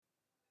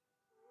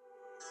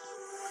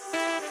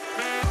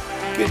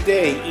Good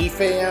day,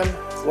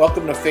 eFam.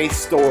 Welcome to Faith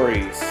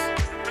Stories,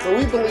 where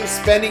we believe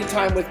spending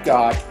time with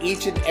God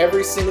each and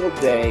every single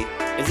day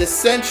is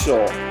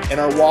essential in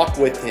our walk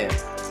with Him.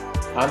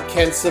 I'm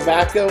Ken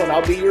Savacco, and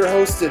I'll be your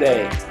host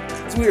today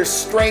as we are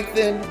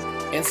strengthened,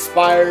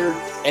 inspired,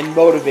 and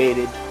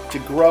motivated to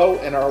grow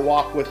in our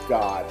walk with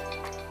God.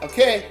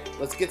 Okay,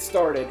 let's get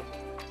started.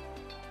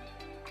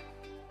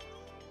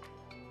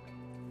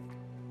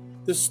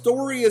 The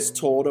story is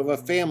told of a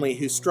family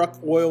who struck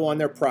oil on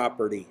their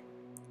property.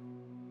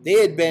 They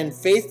had been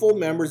faithful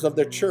members of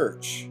their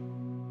church.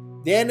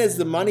 Then, as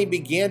the money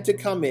began to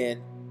come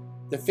in,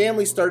 the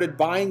family started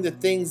buying the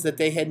things that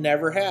they had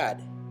never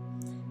had.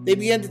 They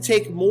began to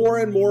take more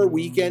and more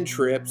weekend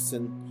trips,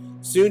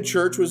 and soon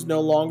church was no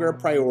longer a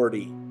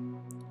priority.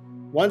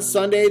 One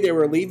Sunday, they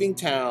were leaving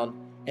town,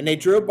 and they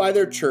drove by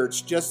their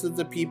church just as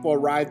the people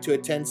arrived to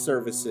attend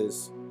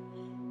services.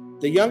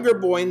 The younger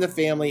boy in the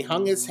family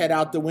hung his head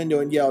out the window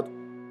and yelled,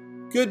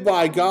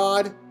 "Goodbye,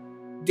 God!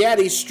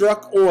 Daddy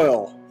struck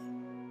oil!"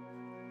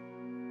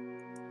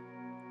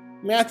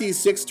 Matthew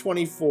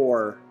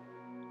 6:24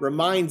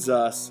 reminds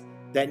us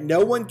that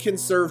no one can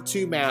serve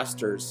two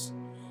masters.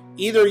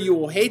 Either you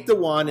will hate the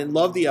one and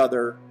love the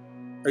other,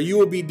 or you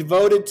will be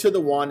devoted to the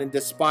one and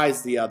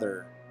despise the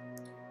other.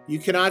 You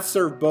cannot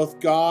serve both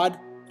God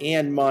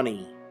and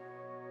money.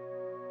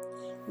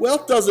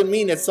 Wealth doesn't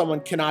mean that someone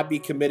cannot be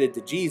committed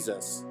to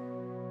Jesus,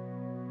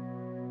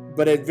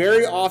 but it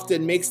very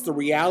often makes the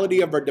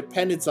reality of our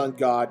dependence on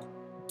God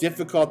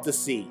difficult to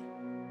see.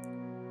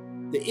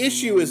 The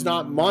issue is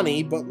not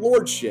money, but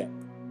lordship.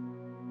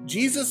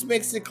 Jesus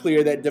makes it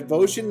clear that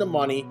devotion to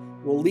money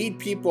will lead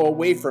people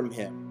away from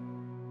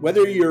Him.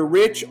 Whether you're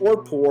rich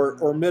or poor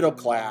or middle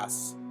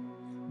class,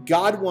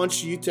 God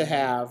wants you to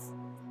have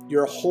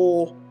your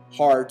whole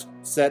heart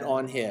set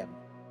on Him.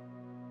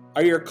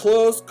 Are your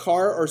clothes,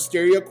 car, or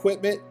stereo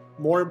equipment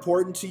more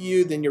important to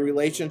you than your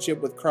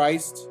relationship with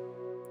Christ?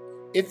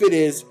 If it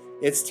is,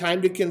 it's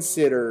time to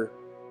consider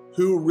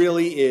who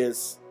really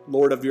is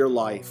Lord of your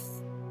life.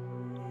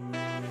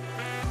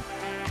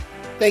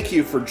 Thank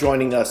you for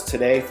joining us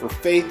today for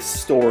Faith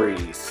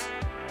Stories.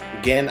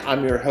 Again,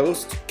 I'm your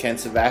host, Ken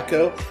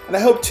Savacco, and I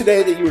hope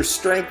today that you are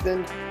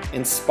strengthened,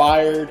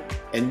 inspired,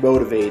 and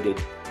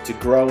motivated to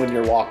grow in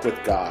your walk with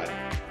God.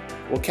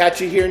 We'll catch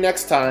you here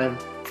next time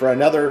for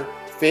another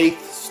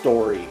Faith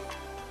Story.